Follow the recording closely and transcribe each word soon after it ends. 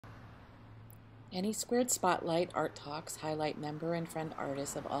ANYSQUARED Spotlight Art Talks highlight member and friend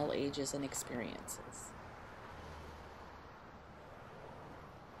artists of all ages and experiences.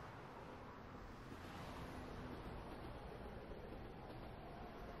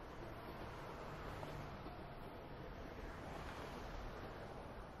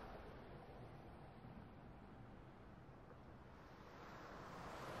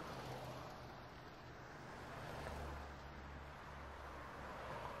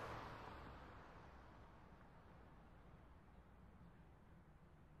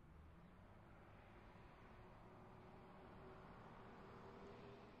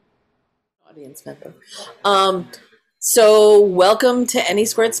 Audience member. So welcome to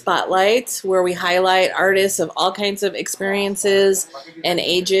ANYSQUARED Spotlight, where we highlight artists of all kinds of experiences and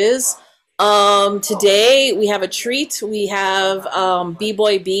ages. Today we have a treat. We have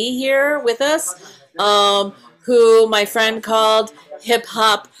BboyB here with us, who my friend called hip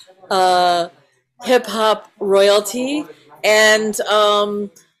hop royalty, and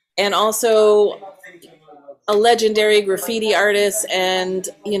also a legendary graffiti artist, and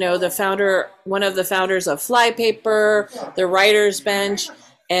the founder, one of the founders of Flypaper, the Writers Bench,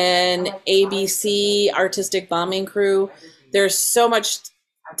 and ABC Artistic Bombing Crew. There's so much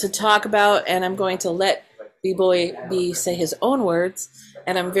to talk about, and I'm going to let BboyB say his own words,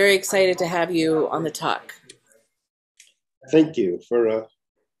 and I'm very excited to have you on the talk. Thank you for a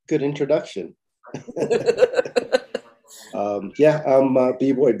good introduction. Yeah, I'm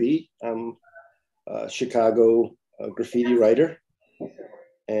BboyB. I'm Chicago graffiti writer,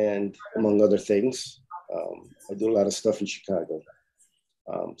 and among other things, I do a lot of stuff in Chicago.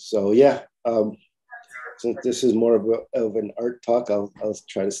 So yeah, since this is more of an art talk, I'll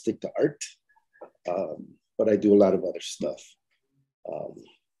try to stick to art, but I do a lot of other stuff.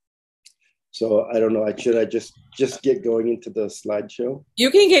 So I don't know, should I just get going into the slideshow?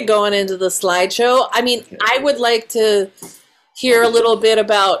 You can get going into the slideshow. I mean, okay. I would like to hear a little bit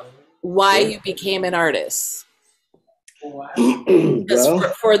about why you became an artist. Well,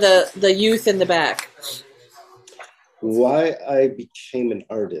 for the youth in the back. Why I became an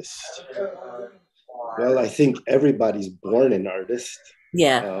artist? Well, I think everybody's born an artist.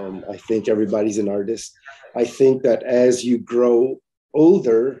 Yeah. I think everybody's an artist. I think that as you grow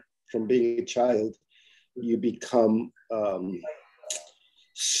older from being a child, you become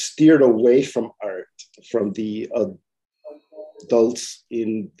steered away from art, from the adults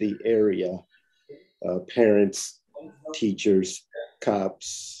in the area, parents, teachers,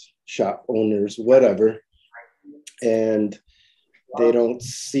 cops, shop owners, whatever. And they don't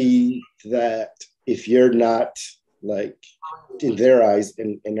see that if you're not, like, in their eyes,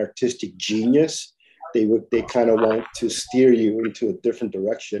 an artistic genius, they kind of want to steer you into a different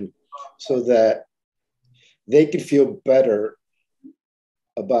direction so that they can feel better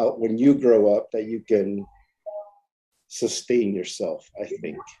about when you grow up, that you can sustain yourself, I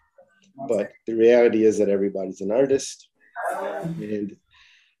think. But the reality is that everybody's an artist, and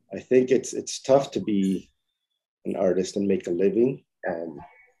I think it's tough to be an artist and make a living.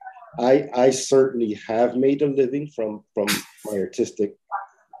 I certainly have made a living from my artistic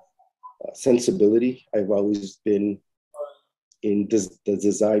sensibility. I've always been in the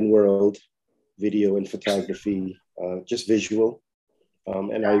design world, video and photography, just visual,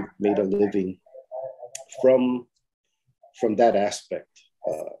 and I made a living from that aspect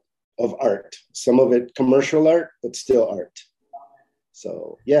of art. Some of it commercial art, but still art.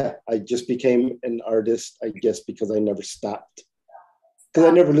 So yeah, I just became an artist, I guess, because I never stopped. Because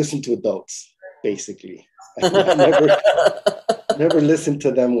I never listened to adults, basically. I never listened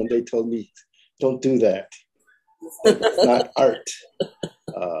to them when they told me, don't do that. It's not art.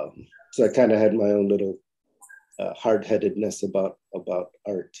 So I kind of had my own little hard-headedness about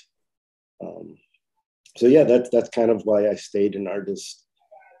art. So yeah, that's kind of why I stayed an artist,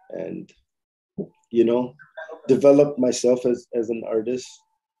 and developed myself as an artist.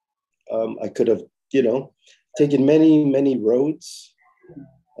 I could have taken many roads.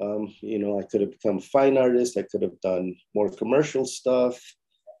 I could have become a fine artist. I could have done more commercial stuff,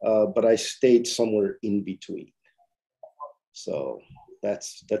 but I stayed somewhere in between. So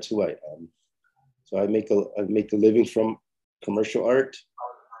that's who I am. So I make a living from commercial art,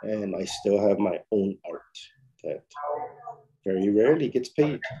 and I still have my own art that very rarely gets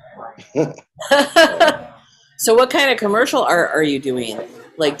paid. So what kind of commercial art are you doing?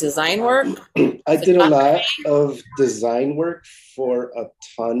 Like design work? I did a lot of design work for a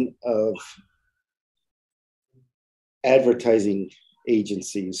ton of advertising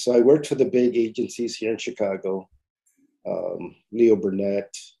agencies. So I worked for the big agencies here in Chicago, Leo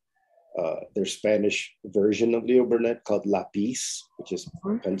Burnett, their Spanish version of Leo Burnett called Lapis, which is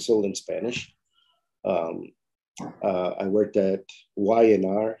pencil in Spanish. Um, I worked at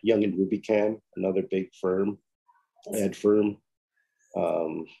Y&R, Young and Rubicam, another big firm, ad firm.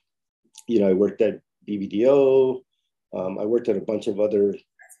 I worked at BBDO. I worked at a bunch of other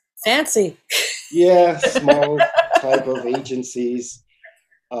fancy, small type of agencies.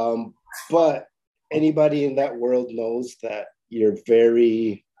 But anybody in that world knows that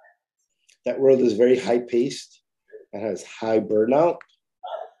that world is very high paced and has high burnout.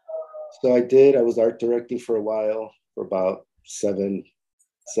 So I was art directing for a while, for about seven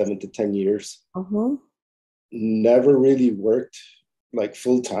to 10 years. Never really worked like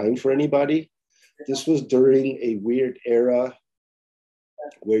full time for anybody. This was during a weird era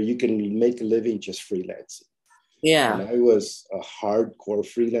where you can make a living just freelancing. Yeah. And I was a hardcore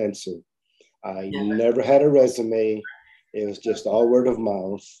freelancer. I never had a resume. It was just all word of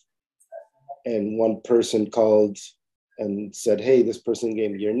mouth. And one person called and said, hey, this person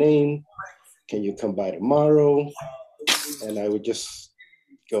gave me your name. Can you come by tomorrow? And I would just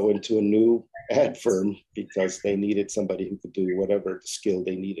go into a new ad firm because they needed somebody who could do whatever skill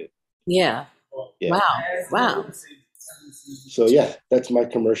they needed. Yeah. Wow. So yeah, that's my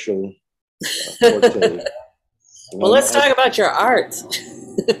commercial forte. Well, let's talk about your art.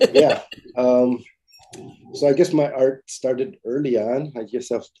 Yeah. So I guess my art started early on. I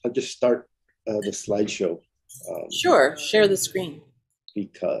guess I'll just start the slideshow. Sure. Share the screen.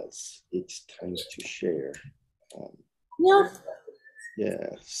 Because it's time to share.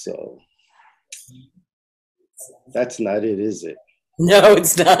 Yeah, so that's not it, is it? No,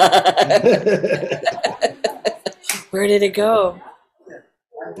 it's not. Where did it go?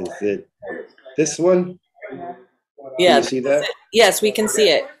 Is it this one? Yeah. Can you see that? Yes, we can see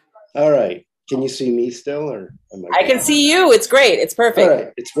it. All right. Can you see me still, or am I can see you. It's great. It's perfect. All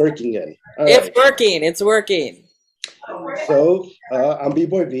right. It's working then. Working. It's working. So I'm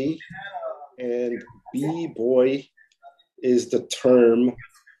BboyB, and B-boy is the term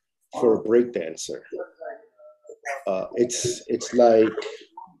for a breakdancer. It's like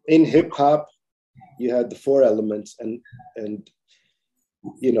in hip hop, you had the four elements, and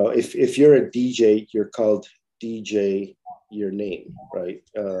if you're a DJ, you're called DJ your name, right?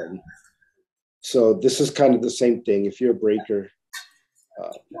 So this is kind of the same thing. If you're a breaker,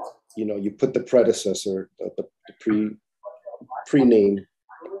 you put the predecessor, the pre-name,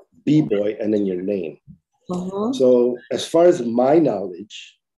 B-boy, and then your name. So as far as my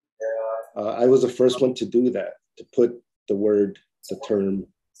knowledge, I was the first one to do that, to put the term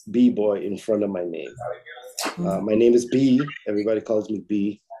B-boy in front of my name. My name is B. Everybody calls me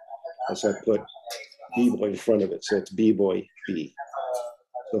B. And so I put B-boy in front of it. So it's B-boy B.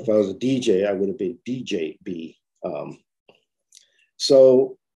 So if I was a DJ, I would have been DJ B.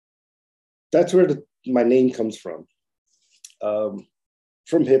 So that's where my name comes from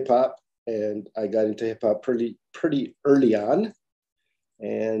hip hop. And I got into hip hop pretty early on.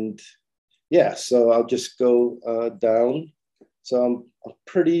 And yeah, so I'll just go down. So I'm a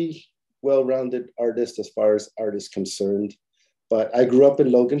pretty well-rounded artist as far as art is concerned. But I grew up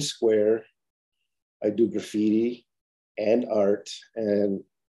in Logan Square. I do graffiti and art. And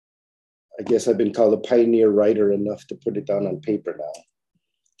I guess I've been called a pioneer writer enough to put it down on paper now,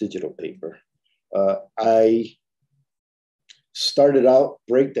 digital paper. I started out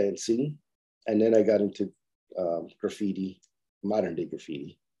breakdancing, and then I got into graffiti, modern day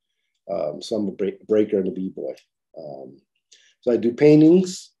graffiti. So I'm a breaker and a b-boy. So I do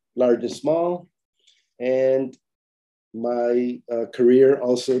paintings, large and small, and my career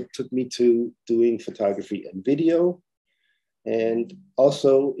also took me to doing photography and video, and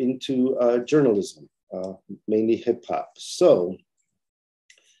also into journalism, mainly hip hop. So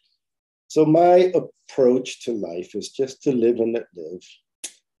my approach to life is just to live and let live,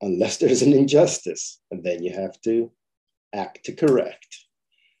 unless there's an injustice, and then you have to act to correct.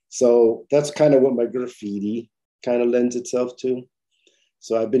 So that's kind of what my graffiti kind of lends itself to.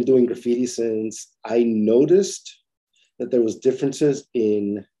 So I've been doing graffiti since I noticed that there was differences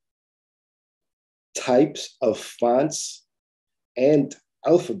in types of fonts and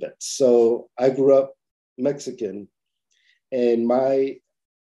alphabets. So I grew up Mexican, and my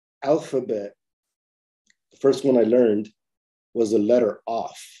alphabet, the first one I learned was a letter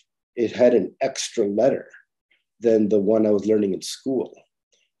off. It had an extra letter than the one I was learning in school.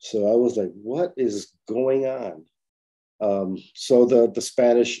 So I was like, what is going on? So the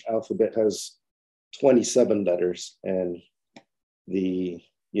Spanish alphabet has 27 letters, and the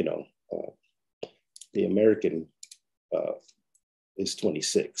American is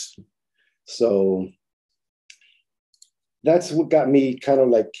 26. So that's what got me kind of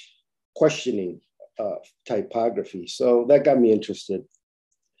like questioning typography. So that got me interested.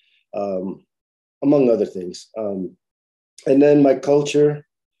 among other things. And then my culture,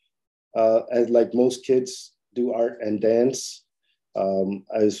 as like most kids do art and dance,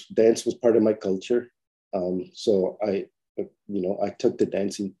 as dance was part of my culture. So I took to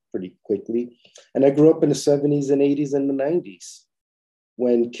dancing pretty quickly. And I grew up in the 70s and 80s and the 90s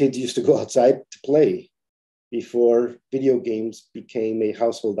when kids used to go outside to play before video games became a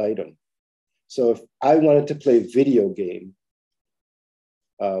household item. So if I wanted to play video game,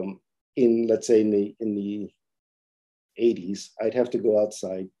 let's say in the 80s, I'd have to go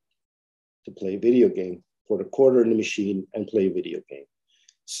outside to play video game, put a quarter in the machine and play a video game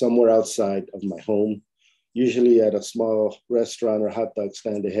somewhere outside of my home, usually at a small restaurant or hot dog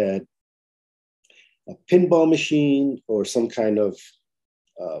stand. They had a pinball machine or some kind of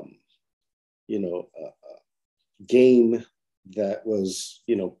game that was,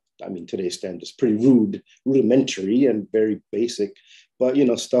 today's standards pretty rudimentary and very basic, but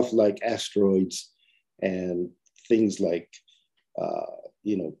stuff like asteroids and things like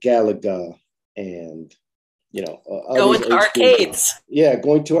Galaga and going to arcades. Yeah,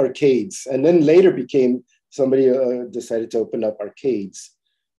 going to arcades, and then later became somebody decided to open up arcades.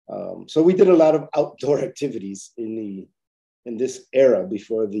 So we did a lot of outdoor activities in this era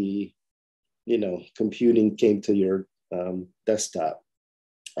before the computing came to your desktop.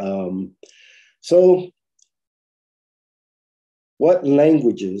 So what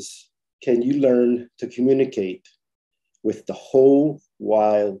languages can you learn to communicate with the whole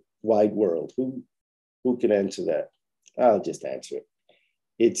wide world? Who can answer that? I'll just answer it.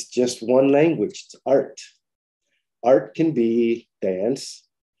 It's just one language. It's art. Art can be dance,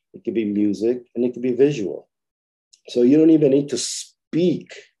 it can be music, and it can be visual. So you don't even need to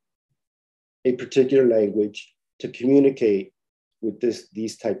speak a particular language to communicate with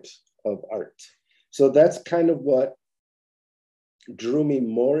these types of art. So that's kind of what drew me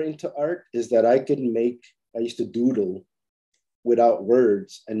more into art, is that I used to doodle without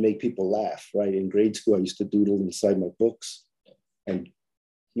words and make people laugh, right? In grade school, I used to doodle inside my books and,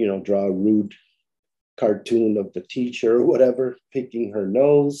 draw a rude cartoon of the teacher or whatever, picking her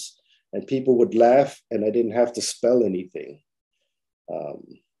nose, and people would laugh and I didn't have to spell anything.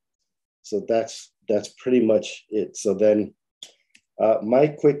 So that's pretty much it. So then my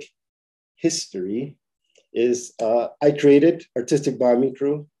quick history is I created Artistic Bombing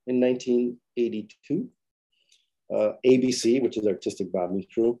Crew in 1982. ABC, which is Artistic Bombing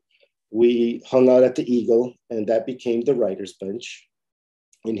Crew. We hung out at the Eagle, and that became the writer's bench.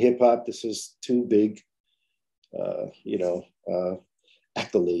 In hip hop, this is two big,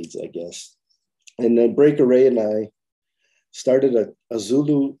 accolades, I guess. And then Breakaway and I started a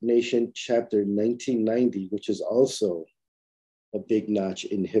Zulu Nation chapter in 1990, which is also a big notch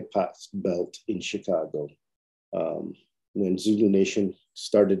in hip hop's belt in Chicago. When Zulu Nation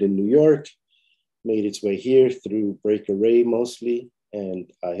started in New York, made its way here through Breakaway mostly,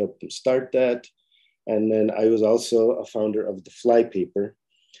 and I helped them start that. And then I was also a founder of the Flypaper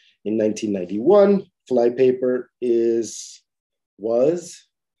in 1991. Flypaper was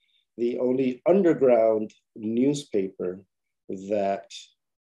the only underground newspaper that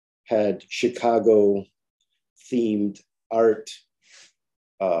had Chicago themed art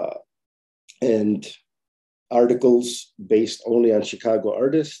and articles based only on Chicago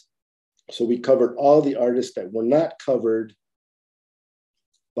artists. So we covered all the artists that were not covered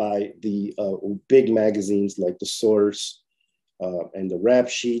by the big magazines like The Source and the Rap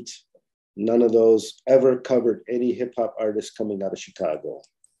Sheet. None of those ever covered any hip hop artists coming out of Chicago.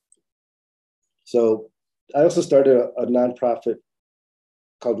 So I also started a nonprofit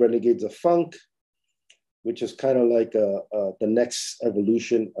called Renegades of Funk, which is kind of like the next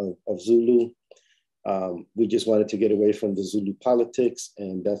evolution of Zulu. We just wanted to get away from the Zulu politics,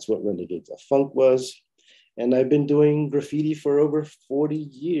 and that's what Renegades of Funk was. And I've been doing graffiti for over 40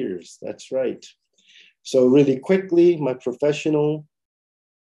 years. That's right. So really quickly, my professional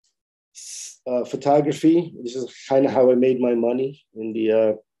photography, this is kind of how I made my money in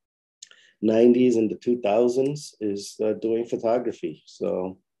the 90s and the 2000s, is doing photography.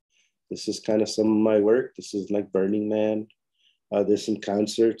 So this is kind of some of my work. This is like Burning Man. There's some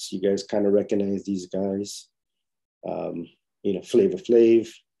concerts. You guys kind of recognize these guys. Flavor Flav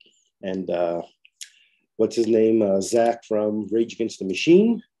and what's his name? Zach from Rage Against the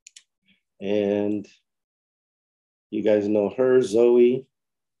Machine. And you guys know her, Zoe.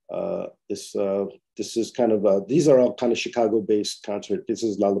 This is kind of, these are all kind of Chicago-based concerts. This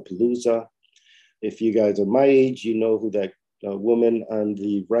is Lollapalooza. If you guys are my age, you know who that woman on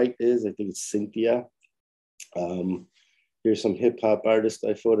the right is. I think it's Cynthia. Here's some hip hop artists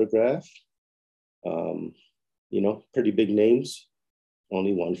I photographed. Pretty big names.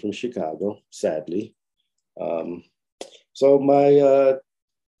 only one from Chicago, sadly. So my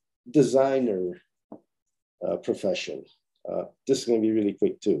designer profession, this is going to be really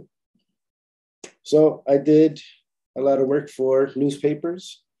quick too. So I did a lot of work for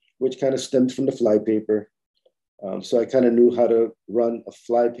newspapers, which kind of stemmed from the flypaper. So I kind of knew how to run a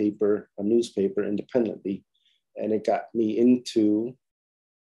flypaper, a newspaper independently. And it got me into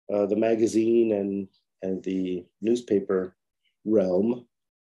the magazine and the newspaper realm.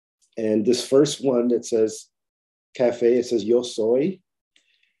 And this first one that says cafe, it says Yo Soy.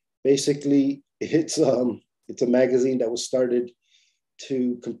 Basically, it's a magazine that was started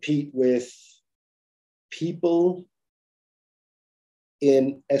to compete with People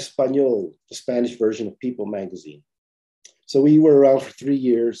in Espanol, the Spanish version of People magazine. So we were around for 3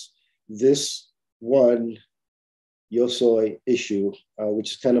 years. This one Yo Soy issue,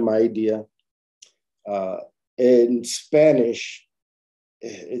 which is kind of my idea. In Spanish,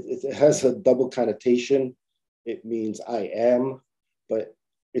 it has a double connotation. It means I am, but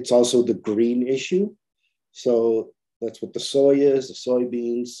it's also the green issue. So that's what the soy is, the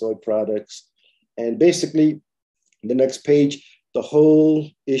soybeans, soy products. And basically, the next page, the whole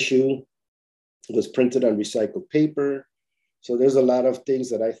issue was printed on recycled paper. So there's a lot of things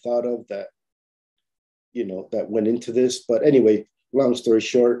that I thought of that, that went into this. But anyway, long story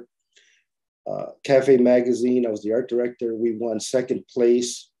short, Cafe Magazine, I was the art director. We won second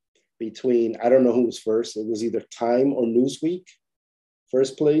place between, I don't know who was first. It was either Time or Newsweek,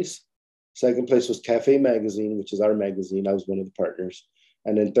 first place. Second place was Cafe Magazine, which is our magazine. I was one of the partners.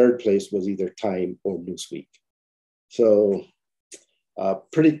 And then third place was either Time or Newsweek. So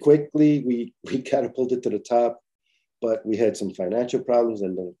pretty quickly, we catapulted to the top, but we had some financial problems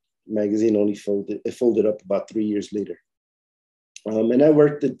and the magazine only folded up about 3 years later. And I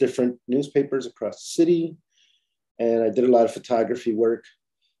worked at different newspapers across the city, and I did a lot of photography work.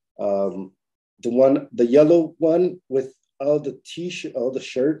 The yellow one with all the t-shirt, all the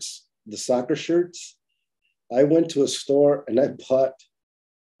shirts, the soccer shirts, I went to a store and I bought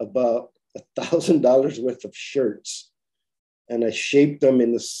about $1,000 worth of shirts, and I shaped them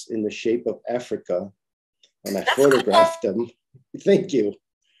in the shape of Africa, and I photographed them. Thank you.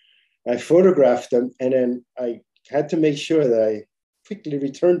 I photographed them, and then I had to make sure that I quickly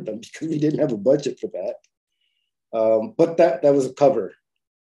returned them because we didn't have a budget for that. But that was a cover.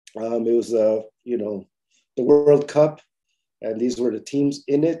 It was the World Cup, and these were the teams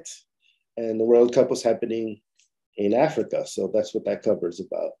in it, and the World Cup was happening in Africa, so that's what that cover is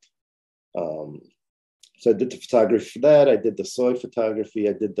about. So I did the photography for that. I did the soy photography.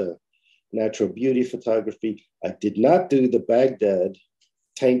 I did the natural beauty photography. I did not do the Baghdad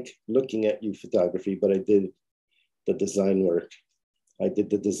tank looking at you photography, but I did the design work. I did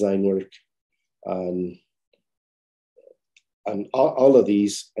the design work on all of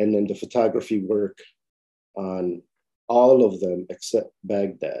these, and then the photography work on all of them except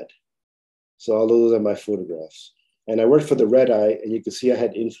Baghdad. So all of those are my photographs. And I worked for the Red Eye, and you can see I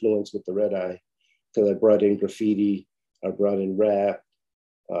had influence with the Red Eye because I brought in graffiti, I brought in rap,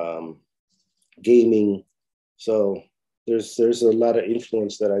 gaming. So there's a lot of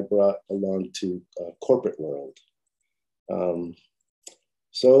influence that I brought along to corporate world.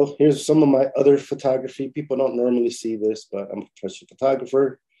 So here's some of my other photography. People don't normally see this, but I'm a professional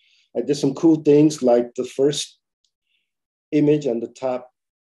photographer. I did some cool things, like the first image on the top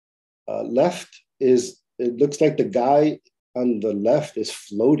left it looks like the guy on the left is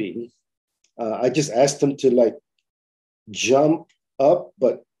floating. I just asked him to jump up,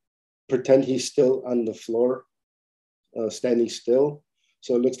 but pretend he's still on the floor, standing still.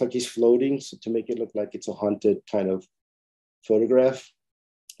 So it looks like he's floating, so to make it look like it's a haunted kind of photograph.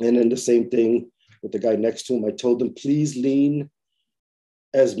 And then the same thing with the guy next to him. I told him, please lean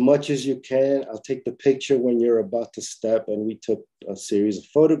as much as you can. I'll take the picture when you're about to step. And we took a series of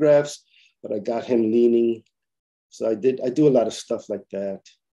photographs, but I got him leaning. So I do a lot of stuff like that.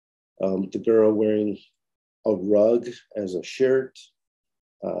 The girl wearing a rug as a shirt.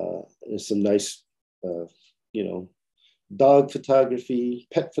 There's some nice, dog photography,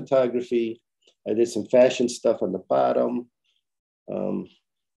 pet photography. I did some fashion stuff on the bottom.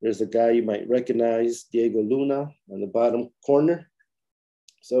 There's a guy you might recognize, Diego Luna, on the bottom corner.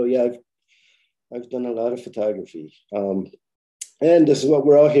 So yeah, I've done a lot of photography. And this is what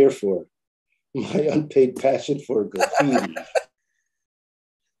we're all here for, my unpaid passion for graffiti.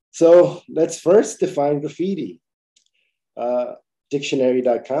 So let's first define graffiti.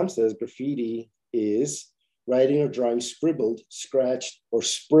 Dictionary.com says graffiti is writing or drawing scribbled, scratched, or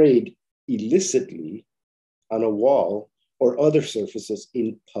sprayed illicitly on a wall or other surfaces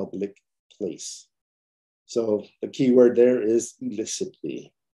in public place. So the key word there is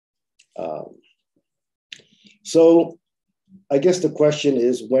illicitly. So I guess the question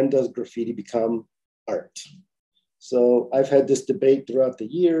is, when does graffiti become art? So I've had this debate throughout the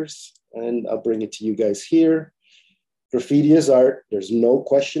years, and I'll bring it to you guys here. Graffiti is art. There's no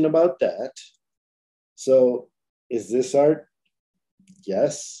question about that. So is this art?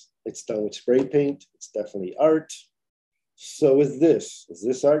 Yes. It's done with spray paint. It's definitely art. So is this. Is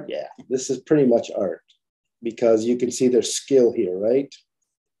this art? Yeah, this is pretty much art because you can see there's skill here, right?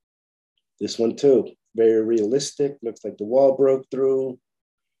 This one too, very realistic. Looks like the wall broke through.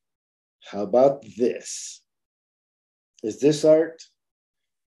 How about this? Is this art?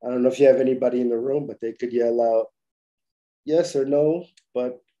 I don't know if you have anybody in the room, but they could yell out yes or no,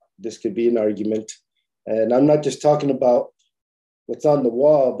 but this could be an argument. And I'm not just talking about what's on the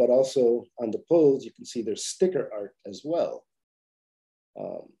wall, but also on the poles, you can see there's sticker art as well.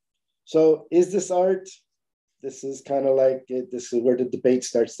 So is this art? This is kind of like, this is where the debate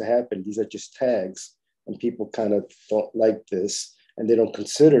starts to happen. These are just tags, and people kind of don't like this, and they don't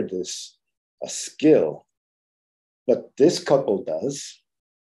consider this a skill. But this couple does.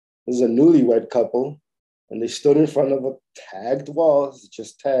 This is a newlywed couple, and they stood in front of a tagged wall. It's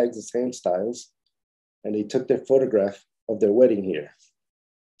just tags, the same styles, and they took their photograph of their wedding here.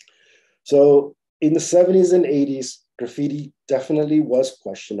 So in the 70s and 80s, graffiti definitely was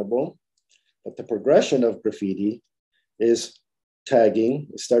questionable, but the progression of graffiti is tagging.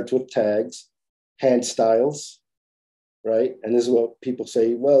 It starts with tags, hand styles, right? And this is what people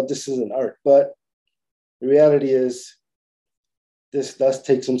say, well, this isn't art, but the reality is this does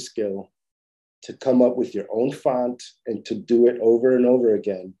take some skill to come up with your own font and to do it over and over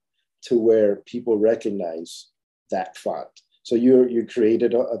again to where people recognize that font. So you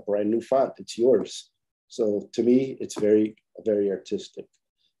created a brand new font. It's yours. So to me, it's very, very artistic.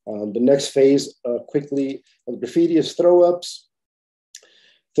 The next phase quickly of graffiti is throw-ups.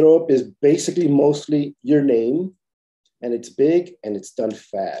 Throw-up is basically mostly your name, and it's big and it's done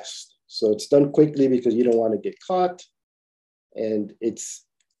fast. So it's done quickly because you don't want to get caught. And it's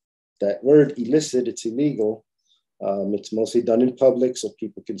that word illicit, it's illegal. It's mostly done in public so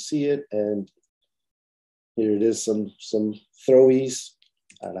people can see it. And here it is, some throwies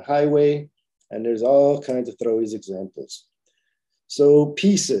on a highway, and there's all kinds of throwies examples. So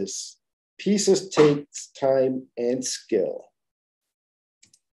pieces takes time and skill.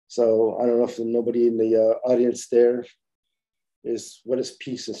 So I don't know if nobody in the audience there is, what is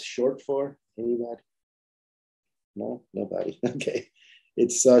pieces short for? Anybody? No, nobody. Okay,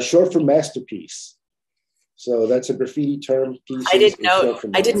 it's short for masterpiece. So that's a graffiti term. Pieces I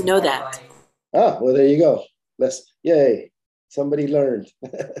didn't know that. Ah, well, there you go. Yay, somebody learned.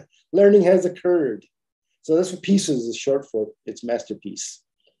 Learning has occurred. So that's what pieces is short for. It's masterpiece.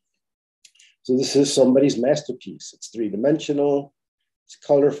 So this is somebody's masterpiece. It's three-dimensional, it's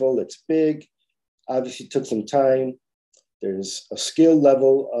colorful, it's big. Obviously took some time. There's a skill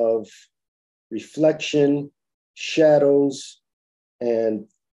level of reflection, shadows, and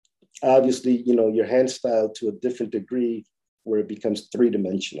obviously, your hand style to a different degree where it becomes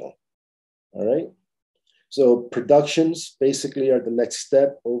three-dimensional. All right. So productions basically are the next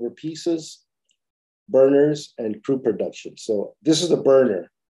step over pieces, burners, and crew production. So this is a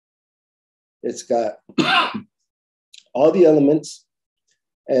burner. It's got all the elements,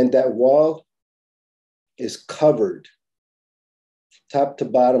 and that wall is covered top to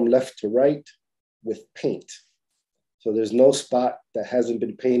bottom, left to right with paint. So there's no spot that hasn't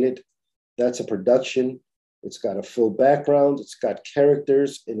been painted. That's a production. It's got a full background, it's got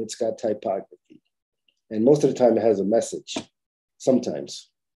characters, and it's got typography. And most of the time it has a message,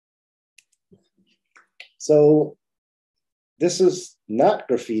 sometimes. So this is not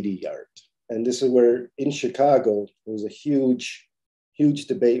graffiti art. And this is where in Chicago, there was a huge, huge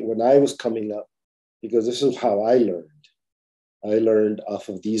debate when I was coming up, because this is how I learned. I learned off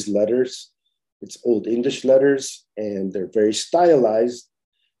of these letters. It's Old English letters, and they're very stylized.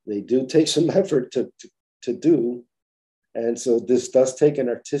 They do take some effort to do. And so this does take an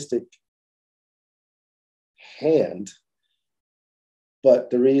artistic hand. But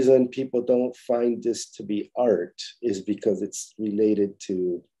the reason people don't find this to be art is because it's related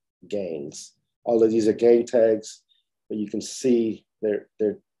to gangs. All of these are gang tags, but you can see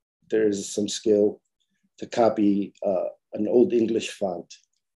there's some skill to copy an Old English font.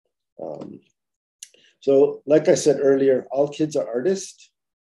 So like I said earlier, all kids are artists.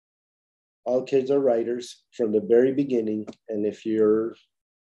 All kids are writers from the very beginning. And if you're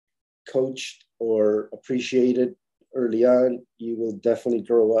coached or appreciated early on, you will definitely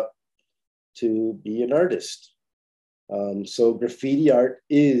grow up to be an artist. So graffiti art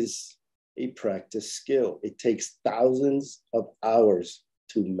is a practice skill. It takes thousands of hours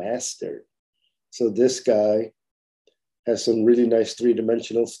to master. So this guy has some really nice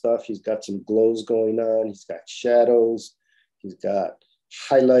three-dimensional stuff. He's got some glows going on. He's got shadows. He's got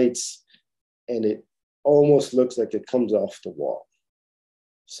highlights, and it almost looks like it comes off the wall.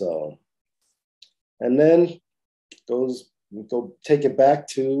 So, and then we go take it back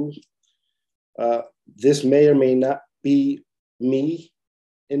to, this may or may not be me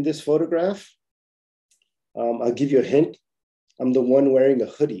in this photograph. I'll give you a hint. I'm the one wearing a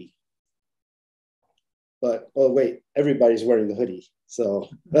hoodie. But, oh wait, everybody's wearing a hoodie. So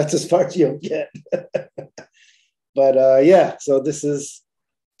that's as far as you'll get. But yeah, so this is,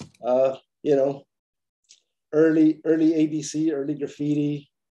 you know, early ABC, early graffiti.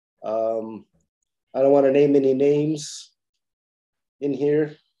 I don't want to name any names in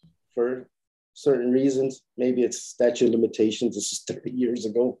here for certain reasons. Maybe it's statute of limitations. This is 30 years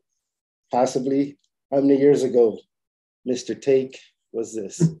ago, possibly. How many years ago, Mr. Take, was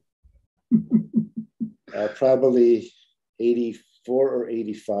this? Probably 84 or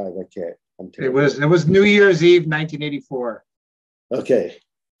 85. I can't. It was New Year's Eve, 1984. Okay.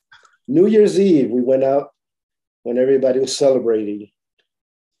 New Year's Eve, we went out when everybody was celebrating.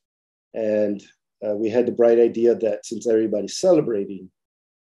 And we had the bright idea that since everybody's celebrating,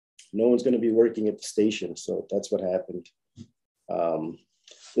 no one's going to be working at the station. So that's what happened.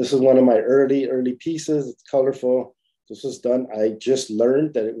 This is one of my early pieces. It's colorful. This was done. I just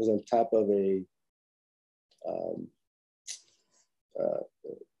learned that it was on top of a,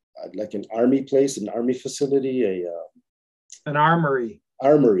 like an army place, an army facility, an armory.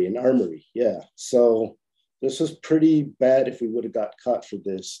 An armory, yeah. So this was pretty bad if we would have got caught for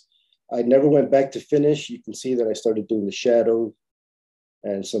this. I never went back to finish. You can see that I started doing the shadow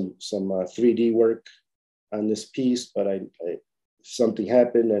and some 3D work on this piece, but something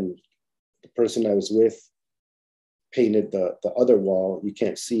happened and the person I was with painted the other wall. You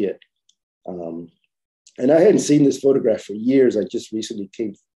can't see it. And I hadn't seen this photograph for years. I just recently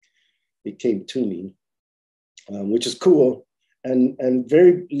it came to me, which is cool. And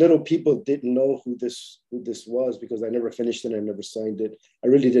very little people didn't know who this was because I never finished it. I never signed it. I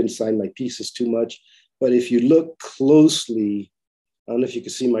really didn't sign my pieces too much. But if you look closely, I don't know if you can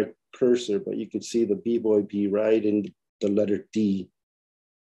see my cursor, but you can see the BboyB right in the letter D.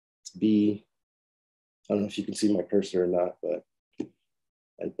 It's B. I don't know if you can see my cursor or not, but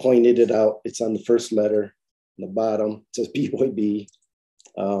I pointed it out. It's on the first letter on the bottom. It says BboyB.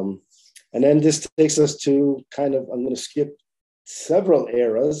 And then this takes us to kind of, I'm going to skip several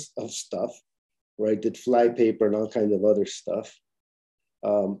eras of stuff where I did fly paper and all kinds of other stuff.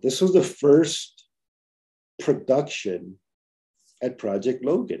 This was the first production at Project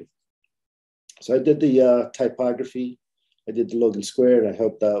Logan. So I did the typography, I did the Logan Square, and I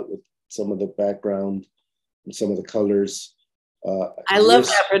helped out with some of the background and some of the colors. I love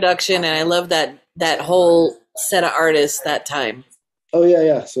that production, and I love that whole set of artists that time. Oh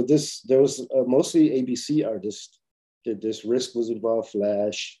yeah. So there was mostly ABC artists did this. Risk was involved,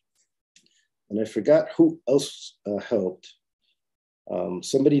 Flash, and I forgot who else helped.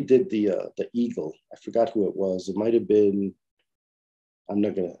 Somebody did the Eagle. I forgot who it was. It might have been. I'm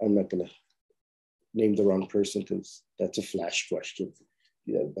not gonna name the wrong person because that's a Flash question.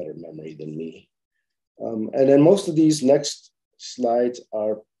 You have better memory than me. And then most of these next slides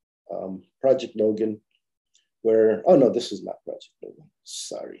are Project Logan, where, oh no, this is not Project Logan,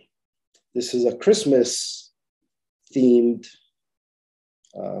 sorry. This is a Christmas themed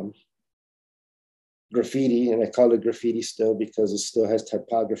graffiti, and I call it graffiti still because it still has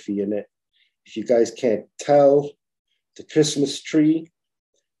typography in it. If you guys can't tell, the Christmas tree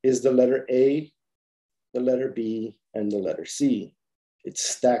is the letter A, the letter B, and the letter C. It's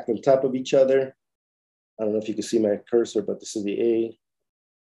stacked on top of each other. I don't know if you can see my cursor, but this is the A.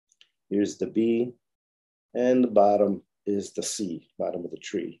 Here's the B, and the bottom is the C, bottom of the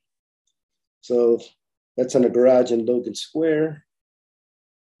tree. So that's on a garage in Logan Square.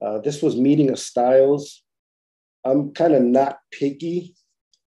 This was meeting of styles. I'm kind of not picky,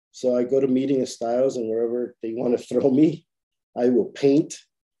 so I go to meeting of styles, and wherever they want to throw me, I will paint.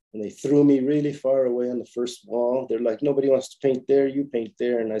 And they threw me really far away on the first wall. They're like, nobody wants to paint there, you paint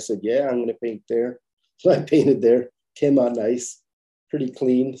there. And I said, yeah, I'm gonna paint there. So I painted there, came out nice, pretty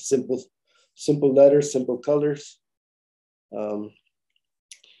clean, simple letters, simple colors.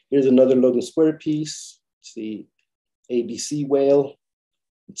 Here's another Logan Square piece. It's the ABC whale.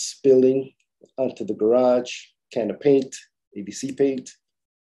 It's spilling onto the garage, can of paint, ABC paint.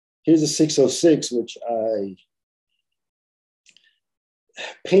 Here's a 606, which I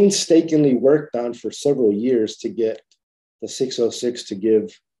painstakingly worked on for several years to get the 606 to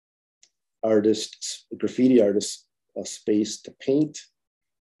give artists, graffiti artists, a space to paint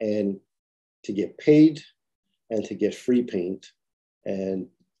and to get paid and to get free paint. And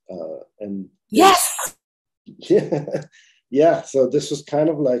yes, yeah, yeah. So this was kind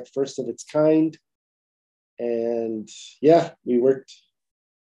of like first of its kind. And yeah, we worked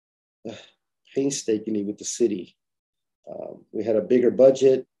painstakingly with the city. We had a bigger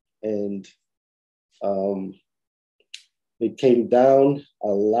budget, and it came down a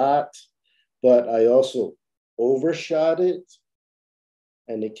lot, but I also overshot it,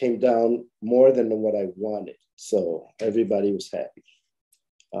 and it came down more than what I wanted. So everybody was happy.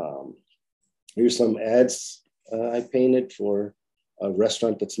 Here's some ads I painted for a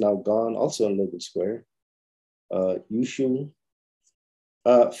restaurant that's now gone, also in Logan Square. Yushu.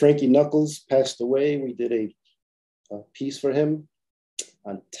 Frankie Knuckles passed away. We did a piece for him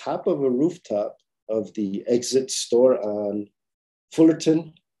on top of a rooftop of the Exit store on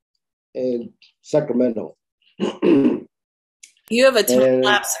Fullerton and Sacramento. You have a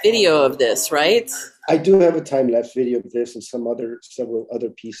time-lapse video of this, right? I do have a time-lapse video of this and several other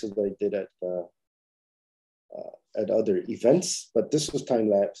pieces that I did at other events, but this was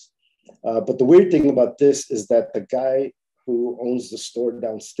time-lapse. But the weird thing about this is that the guy who owns the store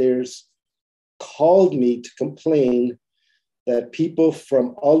downstairs called me to complain that people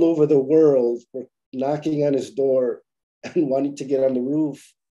from all over the world were knocking on his door and wanting to get on the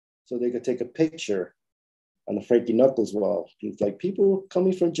roof so they could take a picture on the Frankie Knuckles wall. He's like, people were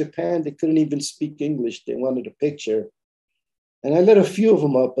coming from Japan, they couldn't even speak English, they wanted a picture. And I let a few of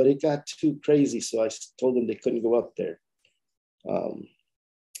them up, but it got too crazy, so I told them they couldn't go up there.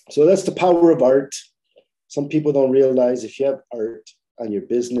 So that's the power of art. Some people don't realize if you have art on your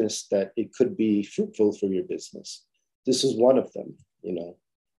business that it could be fruitful for your business. This is one of them, you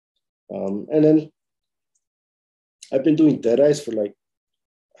know. And then I've been doing dead eyes for like,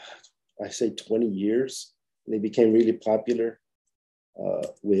 I say 20 years. They became really popular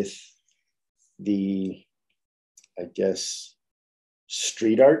with the, I guess,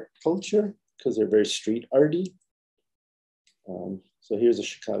 street art culture, because they're very street arty. So here's a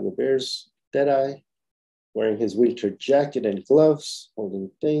Chicago Bears dead eye, wearing his winter jacket and gloves, holding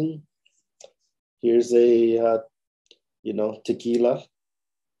a thing. Here's a, tequila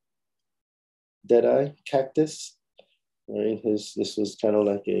dead eye cactus, wearing his, this was kind of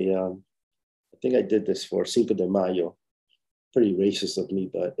like a, I think I did this for Cinco de Mayo. Pretty racist of me,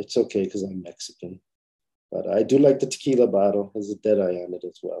 but it's okay because I'm Mexican. But I do like the tequila bottle, has a dead eye on it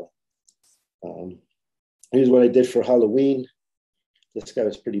as well. Here's what I did for Halloween. This guy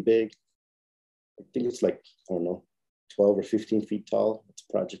was pretty big. I think it's like, I don't know, 12 or 15 feet tall. It's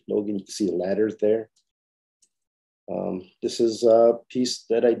Project Logan. You can see the ladders there. This is a piece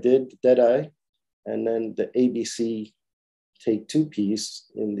that I did, Dead Eye, and then the ABC Take Two piece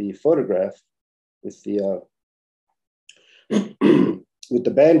in the photograph with the with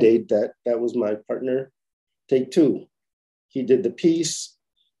the Band-Aid. That was my partner, Take Two. He did the piece,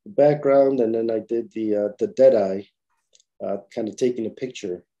 the background, and then I did the Dead Eye, kind of taking a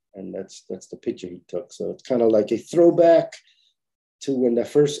picture. And that's the picture he took. So it's kind of like a throwback to when the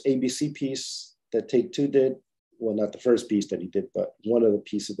first ABC piece that Take Two did, well, not the first piece that he did, but one of the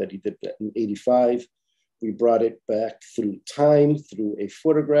pieces that he did in '85. We brought it back through time, through a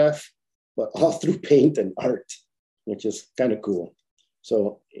photograph, but all through paint and art, which is kind of cool.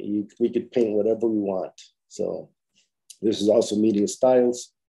 So we could paint whatever we want. So this is also Meeting of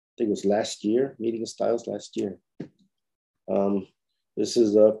Styles. I think it was last year, Meeting of Styles last year. This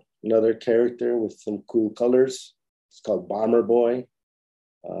is another character with some cool colors. It's called Bomber Boy.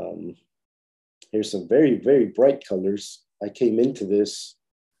 Here's some very, very bright colors. I came into this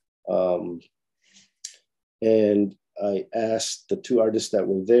and I asked the two artists that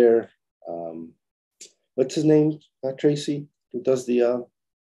were there, what's his name, Tracy, who does the...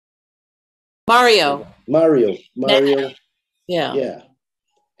 Mario. Yeah.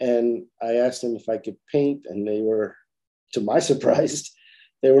 And I asked them if I could paint, and they were, to my surprise,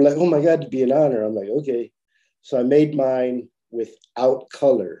 they were like, oh my God, it'd be an honor. I'm like, okay. So I made mine without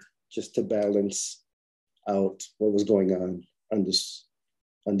color, just to balance out what was going on this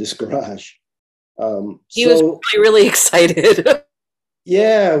garage. He was really excited.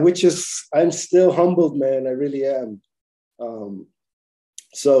 Yeah, which is, I'm still humbled, man. I really am.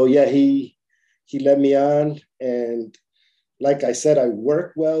 So yeah, he led me on, and like I said, I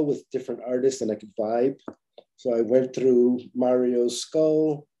work well with different artists and I could vibe. So I went through Mario's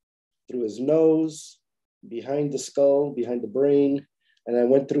skull, through his nose, behind the skull, behind the brain, and I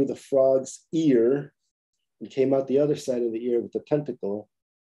went through the frog's ear and came out the other side of the ear with the tentacle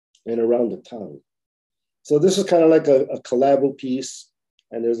and around the tongue. So this is kind of like a collabo piece.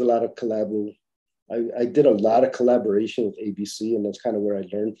 And there's a lot of I did a lot of collaboration with ABC, and that's kind of where I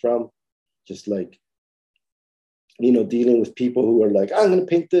learned from. Just like, dealing with people who are like, I'm going to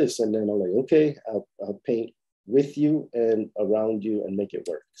paint this. And then I'm like, okay, I'll paint with you and around you and make it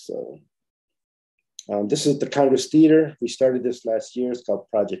work. So this is the Congress Theater. We started this last year. It's called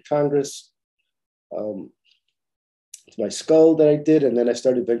Project Congress. It's my skull that I did. And then I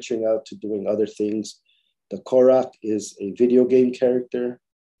started venturing out to doing other things. The Korok is a video game character.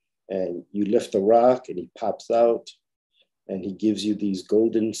 And you lift a rock and he pops out and he gives you these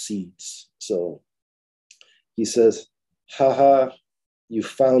golden seeds. So he says, haha, you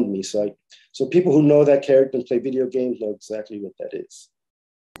found me. So people who know that character and play video games know exactly what that is.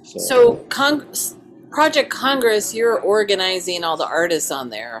 So Project Congress, you're organizing all the artists on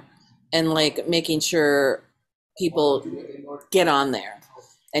there and like making sure people get on there.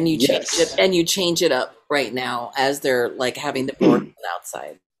 And you change it up right now as they're like having the board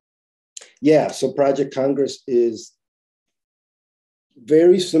outside. Yeah, so Project Congress is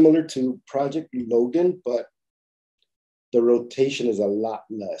very similar to Project Logan, but the rotation is a lot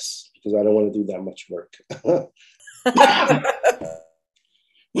less because I don't want to do that much work.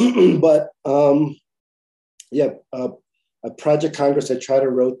 But at Project Congress, I try to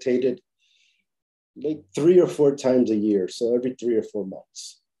rotate it like 3 or 4 times a year, so every 3 or 4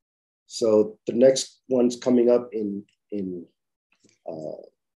 months. So the next one's coming up in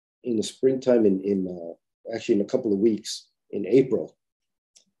the springtime, actually in a couple of weeks in April.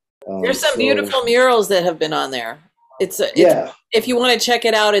 There's some beautiful murals that have been on there. If you want to check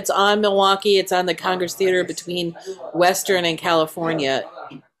it out, it's on Milwaukee. It's on the Congress Theater between Western and California,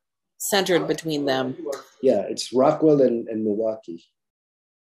 centered between them. Yeah, it's Rockwell and Milwaukee.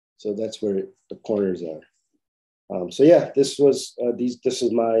 So that's where the corners are. This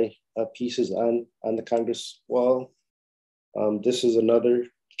is my pieces on the Congress wall. This is another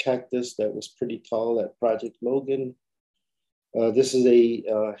cactus that was pretty tall at Project Logan. This is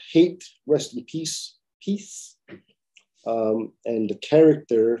a hate, rest in peace piece. And the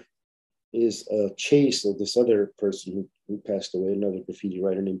character is Chase, of this other person who passed away, another graffiti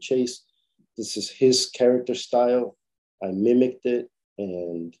writer named Chase. This is his character style. I mimicked it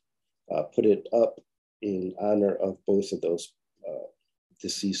and put it up in honor of both of those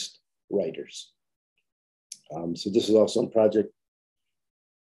deceased writers. So this is also on Project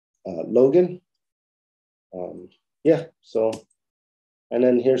Logan. And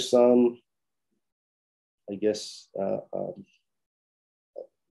then here's some, I guess,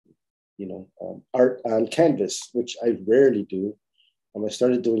 art on canvas, which I rarely do. I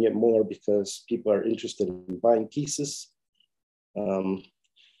started doing it more because people are interested in buying pieces.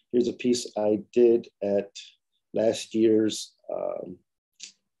 Here's a piece I did at last year's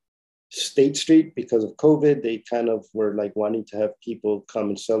State Street. Because of COVID, they kind of were like wanting to have people come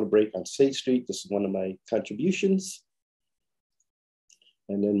and celebrate on State Street. This is one of my contributions.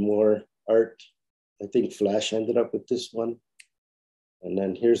 And then more art. I think Flash ended up with this one. And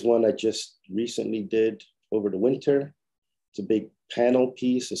then here's one I just recently did over the winter. It's a big panel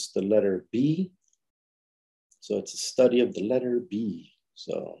piece. It's the letter B. So it's a study of the letter B.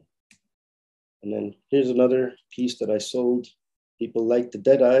 So, and then here's another piece that I sold. People like the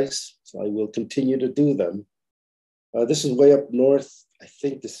dead eyes, so I will continue to do them. This is way up north. I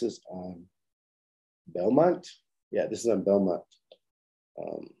think this is on Belmont. Yeah, this is on Belmont.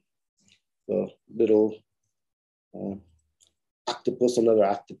 The little octopus, another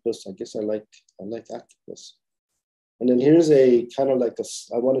octopus. I guess I like octopus. And then here's a kind of like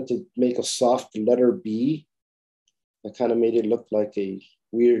I wanted to make a soft letter B. I kind of made it look like a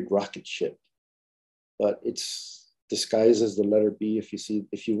weird rocket ship, but it's disguised as the letter B.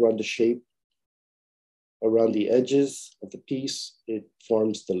 If you run the shape around the edges of the piece, it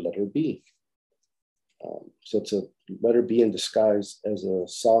forms the letter B. So it's a letter B in disguise as a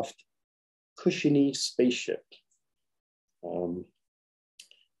soft, cushiony spaceship.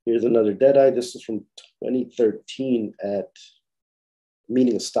 Here's another Deadeye. This is from 2013 at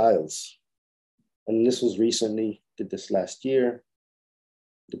Meaning of Styles. And this was recently, did this last year.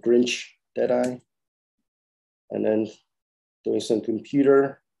 The Grinch Deadeye. And then doing some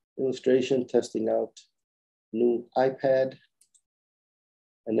computer illustration, testing out new iPad.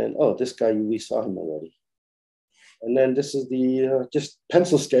 And then, oh, this guy, we saw him already. And then this is the just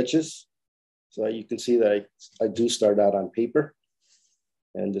pencil sketches. So you can see that I do start out on paper.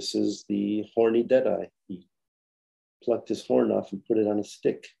 And this is the horny Deadeye. He plucked his horn off and put it on a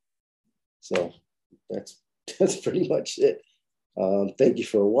stick. So that's pretty much it. Thank you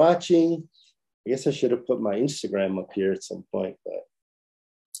for watching. I guess I should have put my Instagram up here at some point, but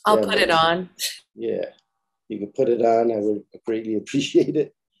I'll put it on. Yeah. you can put it on. I would greatly appreciate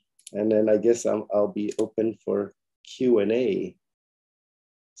it. And then I guess I'll be open for Q&A.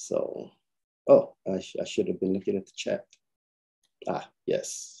 So, oh, I should have been looking at the chat.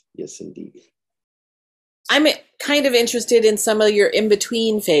 Yes, indeed. I'm kind of interested in some of your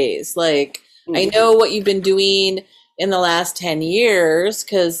in-between phase. Like, I know what you've been doing in the last 10 years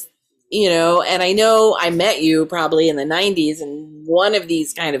because, and I know I met you probably in the 90s in one of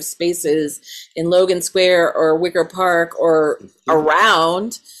these kind of spaces in Logan Square or Wicker Park or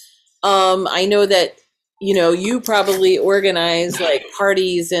around. I know that, you probably organize like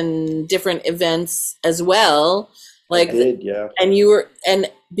parties and different events as well. Like, I did, yeah. And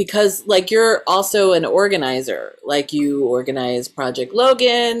because like you're also an organizer, like you organize Project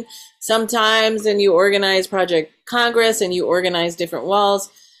Logan sometimes, and you organize Project Congress, and you organize different walls.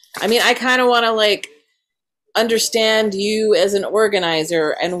 I mean, I kind of want to like understand you as an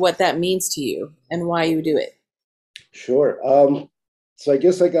organizer and what that means to you and why you do it. Sure. So I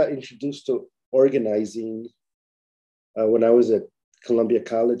guess I got introduced to organizing when I was at Columbia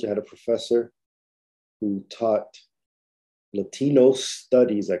College. I had a professor who taught Latino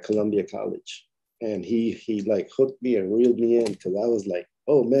studies at Columbia College. And he like hooked me and reeled me in because I was like,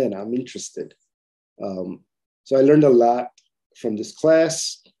 oh man, I'm interested. So I learned a lot from this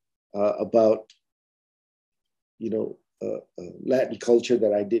class about, Latin culture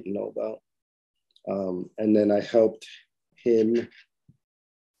that I didn't know about. And then I helped him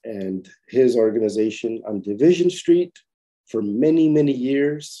and his organization on Division Street for many, many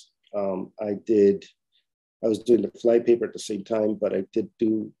years. I was doing the fly paper at the same time, but I did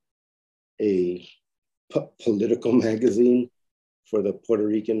do a political magazine for the Puerto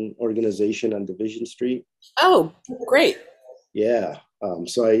Rican organization on Division Street. Oh, great. Yeah.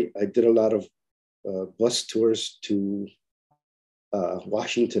 So I did a lot of bus tours to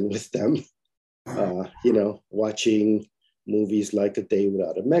Washington with them, watching movies like A Day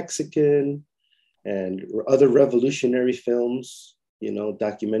Without a Mexican and other revolutionary films,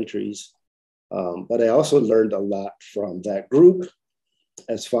 documentaries. But I also learned a lot from that group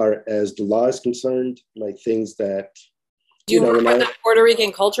as far as the law is concerned, like things that, Do you work with the Puerto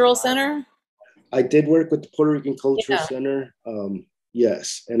Rican Cultural Center? I did work with the Puerto Rican Cultural Center.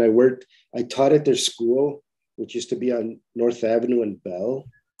 Yes. And I taught at their school, which used to be on North Avenue and Bell.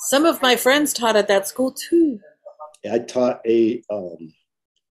 Some of my friends taught at that school too. I taught a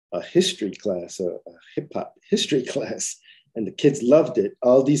history class, a hip hop history class. And the kids loved it.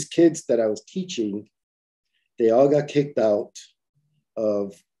 All these kids that I was teaching, they all got kicked out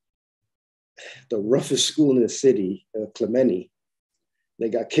of the roughest school in the city, Clemente. They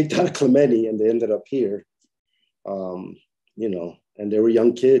got kicked out of Clemente and they ended up here, and they were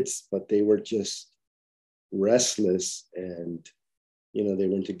young kids, but they were just restless and, they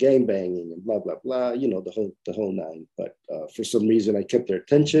were into gang banging and blah, blah, blah, the whole nine. But for some reason, I kept their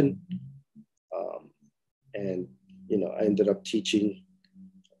attention. And I ended up teaching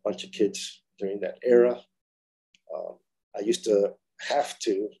a bunch of kids during that era. I used to have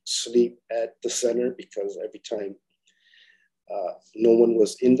to sleep at the center because every time no one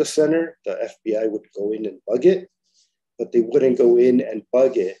was in the center, the FBI would go in and bug it, but they wouldn't go in and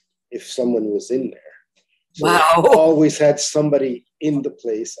bug it if someone was in there. So wow. Always had somebody in the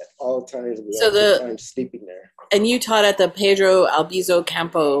place at all times. Time sleeping there. And you taught at the Pedro Albizu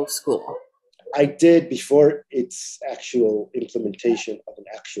Campo School. I did before its actual implementation of an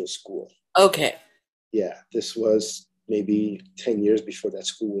actual school. Okay. Yeah, this was maybe 10 years before that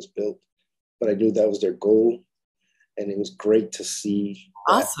school was built, but I knew that was their goal. And it was great to see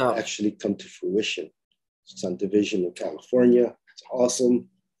that actually come to fruition. It's on Division in California. It's awesome.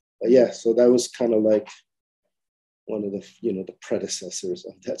 But yeah, so that was kind of like one of the, the predecessors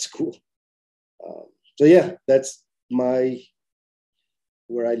of that school. So yeah, that's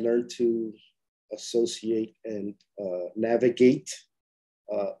where I learned to associate and navigate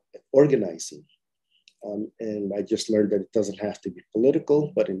organizing. And I just learned that it doesn't have to be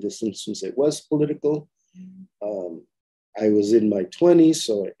political, but in this instance, it was political. I was in my 20s,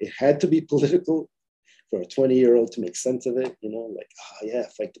 so it had to be political for a 20-year-old to make sense of it,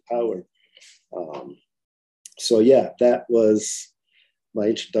 fight the power. So yeah, that was my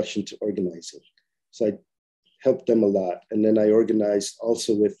introduction to organizing. So I helped them a lot. And then I organized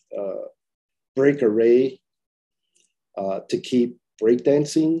also with Break Array to keep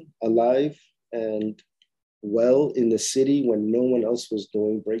breakdancing alive and well in the city when no one else was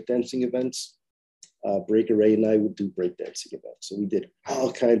doing breakdancing events. Break Array and I would do breakdancing events. So we did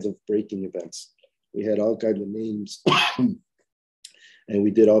all kinds of breaking events. We had all kinds of names and we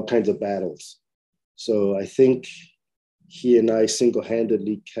did all kinds of battles. So I think he and I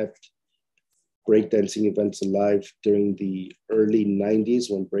single-handedly kept breakdancing events alive during the early 90s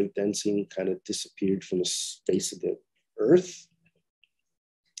when breakdancing kind of disappeared from the face of the earth.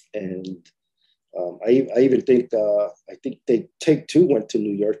 And I even think I think they Take Two went to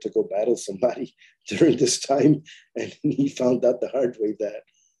New York to go battle somebody during this time, and he found out the hard way that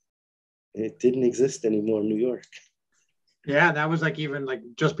it didn't exist anymore in New York. Yeah, that was like even like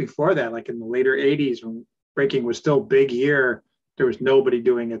just before that, like in the later 80s when breaking was still big here. There was nobody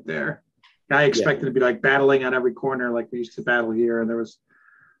doing it there. I expected to be like battling on every corner like we used to battle here, and there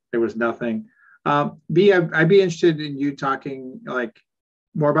was nothing. B, I'd be interested in you talking like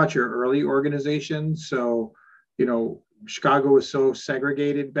more about your early organization. So, you know, Chicago was so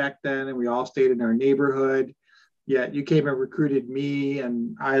segregated back then, and we all stayed in our neighborhood. Yet you came and recruited me,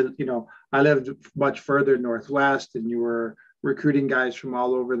 and I lived much further northwest, and you were recruiting guys from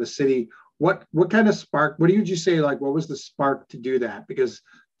all over the city. What kind of spark? What would you say? Like, what was the spark to do that? Because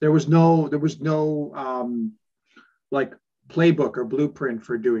there was no like playbook or blueprint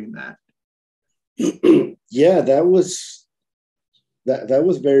for doing that. Yeah, that was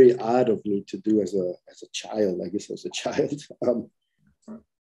very odd of me to do as a child. I guess as a child.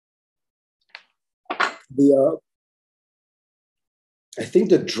 I think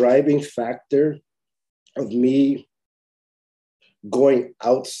the driving factor of me going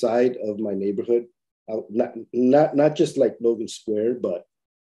outside of my neighborhood, not just like Logan Square, but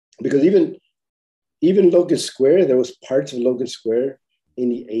because even Logan Square, there was parts of Logan Square in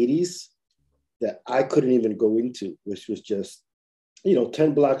the 80s that I couldn't even go into, which was just,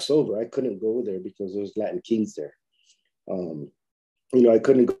 10 blocks over. I couldn't go there because there was Latin Kings there. I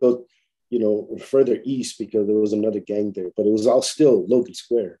couldn't go, further east because there was another gang there, but it was all still Logan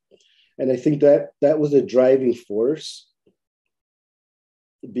Square. And I think that was a driving force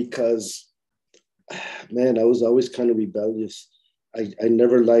because, man, I was always kind of rebellious. I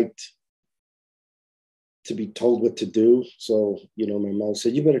never liked to be told what to do. So, my mom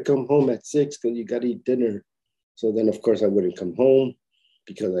said, you better come home at 6 because you got to eat dinner. So then, of course, I wouldn't come home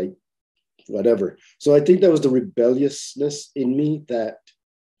because whatever. So I think that was the rebelliousness in me that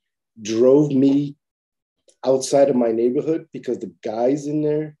drove me outside of my neighborhood, because the guys in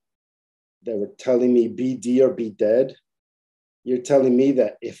there that were telling me be D or be dead, you're telling me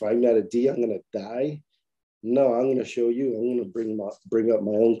that if I'm not a D, I'm going to die? No, I'm going to show you. I'm going to bring up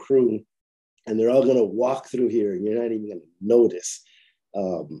my own crew, and they're all going to walk through here, and you're not even going to notice.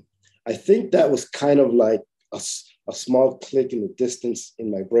 I think that was kind of like a small click in the distance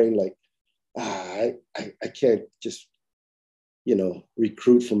in my brain, like, I can't just,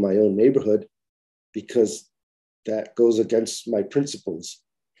 recruit from my own neighborhood because that goes against my principles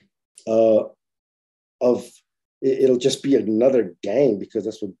of it'll just be another gang, because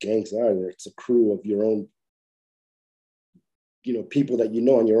that's what gangs are. It's a crew of your own, people that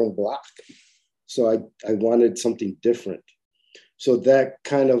on your own block. So I wanted something different. So that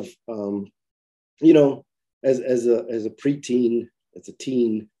kind of, as a preteen, as a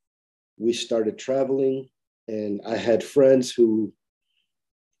teen, we started traveling, and I had friends who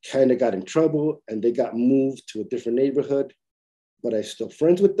kind of got in trouble and they got moved to a different neighborhood, but I still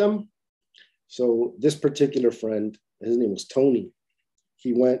friends with them. So this particular friend, his name was Tony.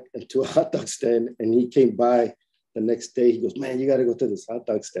 He went into a hot dog stand and he came by the next day. He goes, man, you got to go to this hot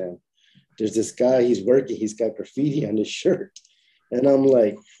dog stand. There's this guy, he's working, he's got graffiti on his shirt. And I'm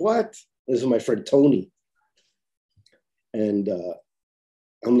like, what? This is my friend Tony. And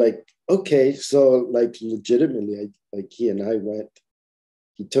I'm like, okay. So like legitimately, he and I went,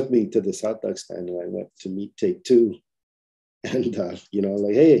 he took me to this hot dog stand and I went to meet Take Two. And,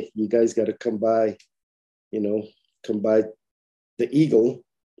 like, hey, you guys got to come by the Eagle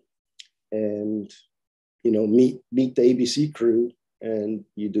and, meet the ABC crew, and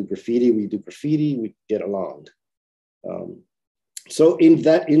you do graffiti, we do graffiti, we get along. So in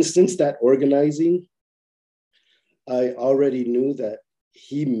that instance, that organizing, I already knew that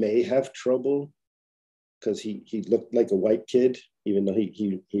he may have trouble because he looked like a white kid, even though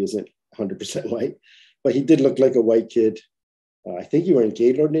he isn't 100% white, but he did look like a white kid. I think you were in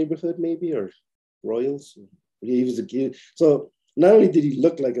Gaylord neighborhood maybe, or Royals. He was a kid. So not only did he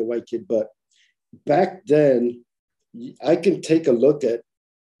look like a white kid, but back then I can take a look at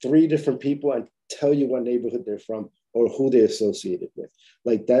 3 different people and tell you what neighborhood they're from or who they're associated with.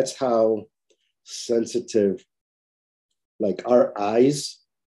 Like, that's how sensitive, like, our eyes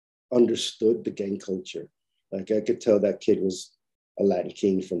understood the gang culture. Like, I could tell that kid was a Latin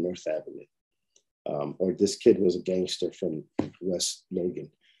King from North Avenue. Or this kid was a gangster from West Logan.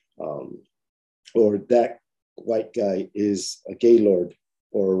 Or that white guy is a Gaylord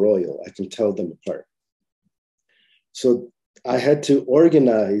or a Royal. I can tell them apart. So I had to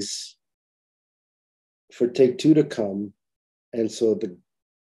organize for Take Two to come. And so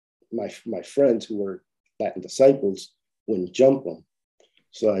my friends who were Latin disciples wouldn't jump them.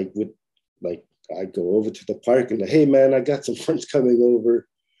 So I would I'd go over to the park and like, hey man, I got some friends coming over.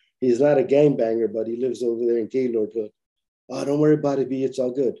 He's not a gangbanger, but he lives over there in Gaylord. But oh, don't worry about it, B, it's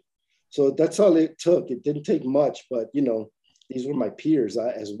all good. So that's all it took. It didn't take much, but you know, these were my peers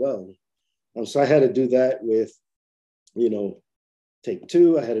as well. So I had to do that with, you know, Take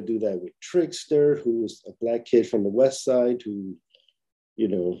Two. I had to do that with Trickster, who was a Black kid from the West Side who, you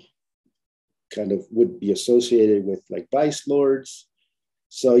know, kind of would be associated with like Vice Lords.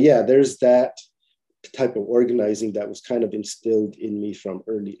 So yeah, there's that type of organizing that was kind of instilled in me from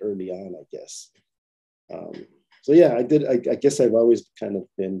early on, I guess. So yeah, I guess I've always kind of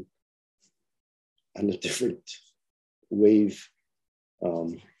been on a different wave.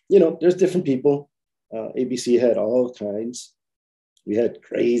 You know, there's different people. ABC had all kinds. We had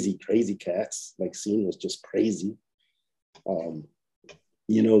crazy cats. Like scene was just crazy.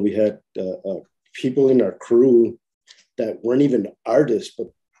 You know, we had people in our crew that weren't even artists, but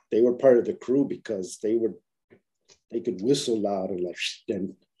they were part of the crew because they could whistle loud and like,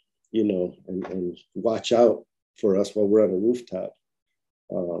 and you know, and watch out for us while we're on the rooftop.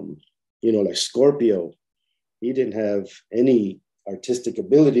 You know, like Scorpio, he didn't have any artistic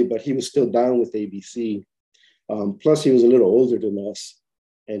ability, but he was still down with ABC. Plus, he was a little older than us,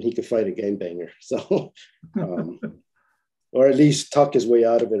 and he could fight a gangbanger. So, or at least talk his way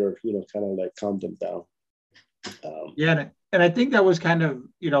out of it, or you know, kind of like calm them down. Yeah, and I think that was kind of,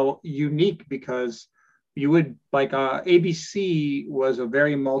 you know, unique because you would like ABC was a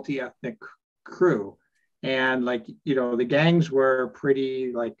very multi-ethnic crew, and like, you know, the gangs were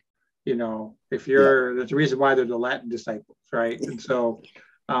pretty like, you know, if you're there's a reason why they're the Latin disciples, right? And so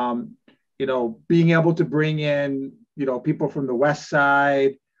you know, being able to bring in, you know, people from the West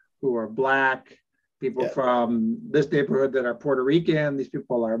Side who are Black, people from this neighborhood that are Puerto Rican, these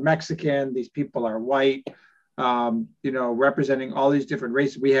people are Mexican, these people are white, you know, representing all these different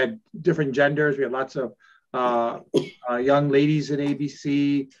races. We had different genders. We had lots of young ladies in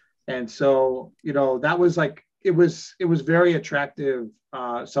ABC. And so, you know, that was like, it was very attractive.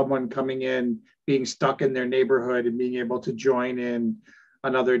 Someone coming in, being stuck in their neighborhood and being able to join in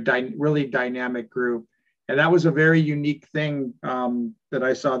another really dynamic group. And that was a very unique thing that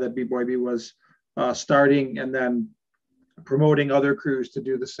I saw that BboyB was starting and then promoting other crews to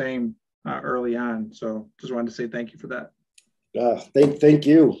do the same early on. So just wanted to say thank you for that. Thank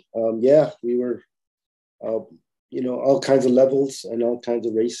you. Yeah, we were, you know, all kinds of levels and all kinds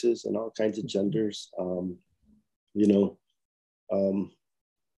of races and all kinds of genders. You know,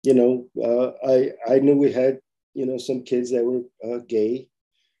 I knew we had, you know, some kids that were gay.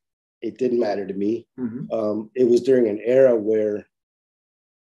 It didn't matter to me. Mm-hmm. It was during an era where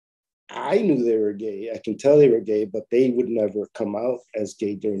I knew they were gay. I can tell they were gay, but they would never come out as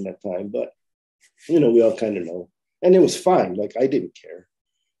gay during that time. But, you know, we all kind of know. And it was fine. Like, I didn't care.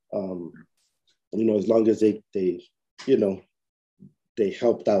 You know, as long as they you know, they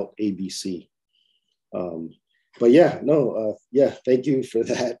helped out ABC. But yeah, no, yeah, thank you for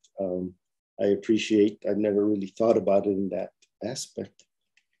that. I appreciate, I never really thought about it in that aspect.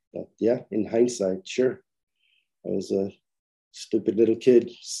 But yeah, in hindsight, sure. I was a stupid little kid,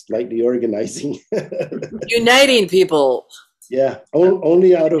 slightly organizing. Uniting people. Yeah,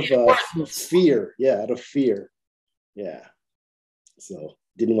 only out of fear. Yeah, out of fear. Yeah. So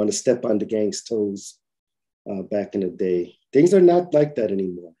didn't want to step on the gang's toes back in the day. Things are not like that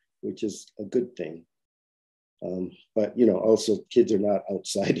anymore, which is a good thing. But, you know, also kids are not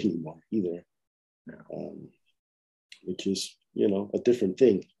outside anymore either, which is, you know, a different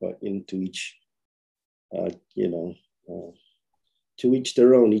thing, but into each, you know, to each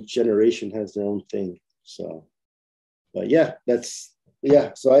their own. Each generation has their own thing. So, but yeah,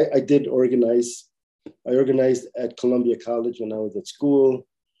 so I did organize. I organized at Columbia College when I was at school.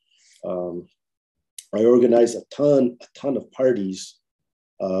 I organized a ton of parties,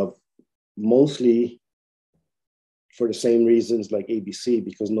 mostly for the same reasons like ABC,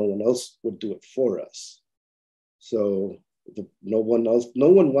 because no one else would do it for us. So no one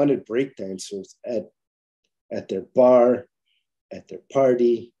wanted breakdancers at their bar, at their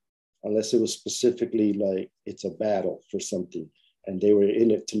party, unless it was specifically like it's a battle for something and they were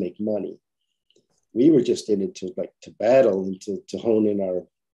in it to make money. We were just in it to battle and to hone in our,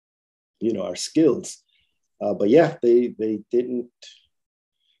 you know, our skills. But yeah, they didn't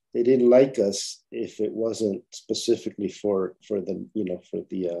like us if it wasn't specifically for the, you know, for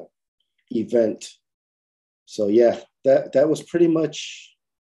the event. So yeah, that was pretty much,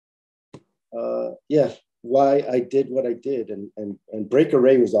 yeah, why I did what I did. And Breaker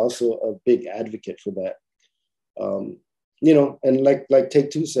Ray was also a big advocate for that. You know, and like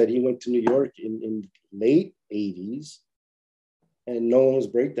Take Two said, he went to New York in late 80s and no one was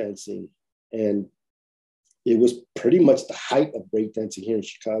breakdancing. And it was pretty much the height of breakdancing here in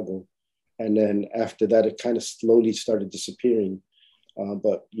Chicago. And then after that, it kind of slowly started disappearing.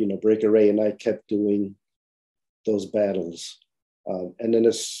 But, you know, Breaker Ray and I kept doing those battles. And then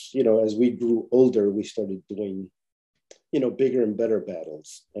as, you know, as we grew older, we started doing, you know, bigger and better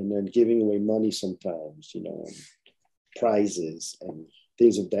battles and then giving away money sometimes, you know, and prizes and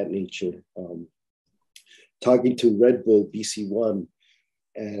things of that nature. Talking to Red Bull BC1,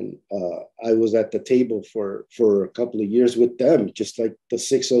 and I was at the table for a couple of years with them, just like the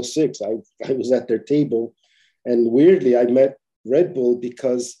 606. I was at their table, and weirdly, I met Red Bull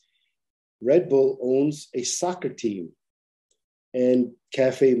because Red Bull owns a soccer team, and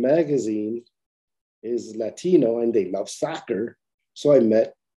Cafe Magazine is Latino, and they love soccer. So I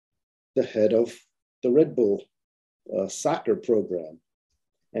met the head of the Red Bull soccer program,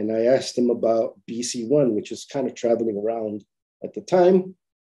 and I asked him about BC1, which was kind of traveling around at the time.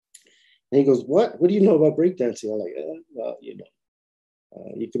 And he goes, what do you know about breakdancing? I'm like, well, you know,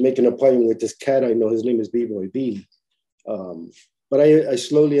 you can make an appointment with this cat I know. His name is BboyB. But I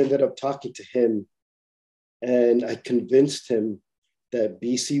slowly ended up talking to him, and I convinced him that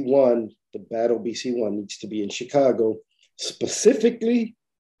BC1, the Battle BC1, needs to be in Chicago, specifically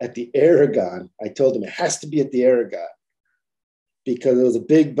at the Aragon. I told him it has to be at the Aragon because it was a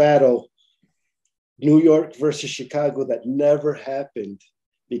big battle, New York versus Chicago, that never happened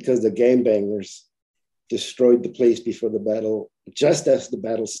because the gangbangers destroyed the place before the battle, just as the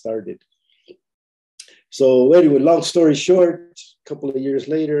battle started. So anyway, long story short, a couple of years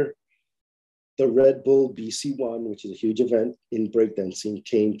later, the Red Bull BC1, which is a huge event in breakdancing,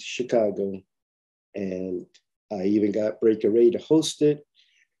 came to Chicago, and I even got Breaker Ray to host it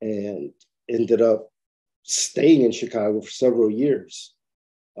and ended up staying in Chicago for several years.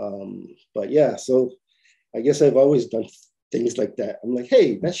 But yeah, so I guess I've always done things like that. I'm like,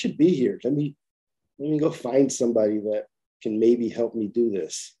 hey, that should be here. Let me go find somebody that can maybe help me do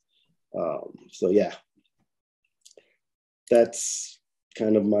this. So yeah, that's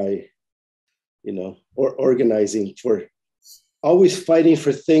kind of my, you know, or organizing, for always fighting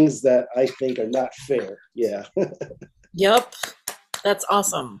for things that I think are not fair. Yeah. Yep. That's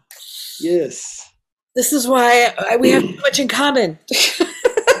awesome. Yes. This is why we have so much in common.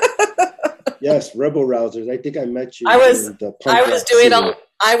 Yes, Rebel Rousers. I think I met you. I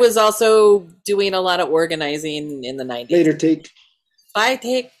was also doing a lot of organizing in the 90s. Later take. I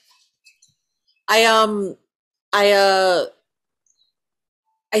think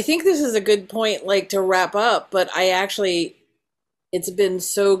this is a good point, like, to wrap up, but it's been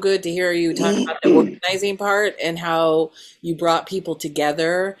so good to hear you talk about the organizing part and how you brought people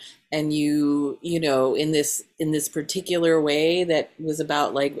together, and you know, in this particular way that was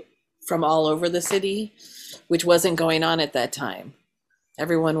about, like, from all over the city, which wasn't going on at that time.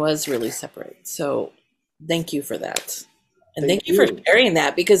 Everyone was really separate. So thank you for that. And thank you for sharing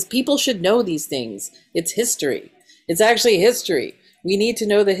that, because people should know these things. It's history. It's actually history. We need to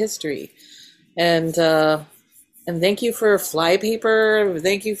know the history. And thank you for Flypaper.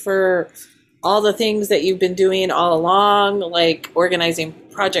 Thank you for all the things that you've been doing all along, like organizing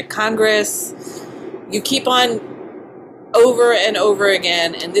Project Congress. You keep on over and over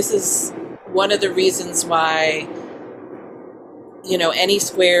again, and this is one of the reasons why, you know,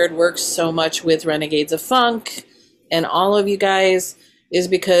 ANYSQUARED works so much with Renegades of Funk and all of you guys, is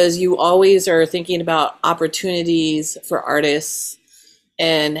because you always are thinking about opportunities for artists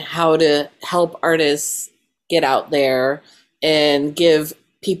and how to help artists get out there and give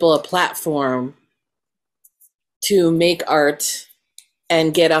people a platform to make art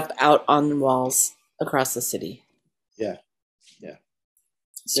and get up out on walls across the city. Yeah.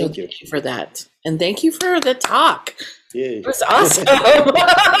 So thank you for that. And thank you for the talk. Yeah. It was awesome.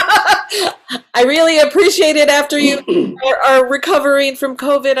 I really appreciate it after you are recovering from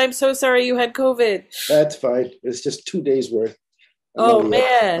COVID. I'm so sorry you had COVID. That's fine. It's just 2 days worth. I'm on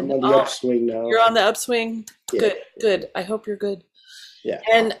the upswing now. You're on the upswing? Yeah. Good. I hope you're good. Yeah.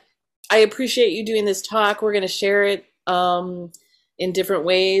 And I appreciate you doing this talk. We're going to share it in different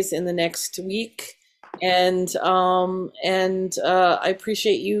ways in the next week. And I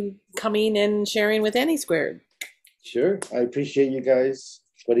appreciate you coming and sharing with ANYSQUARED. Sure. I appreciate you guys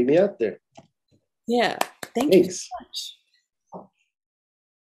putting me out there. Yeah. Thanks you so much.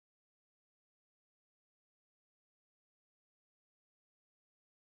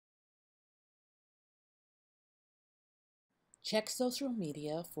 Check social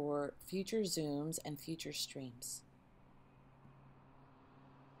media for future Zooms and future streams.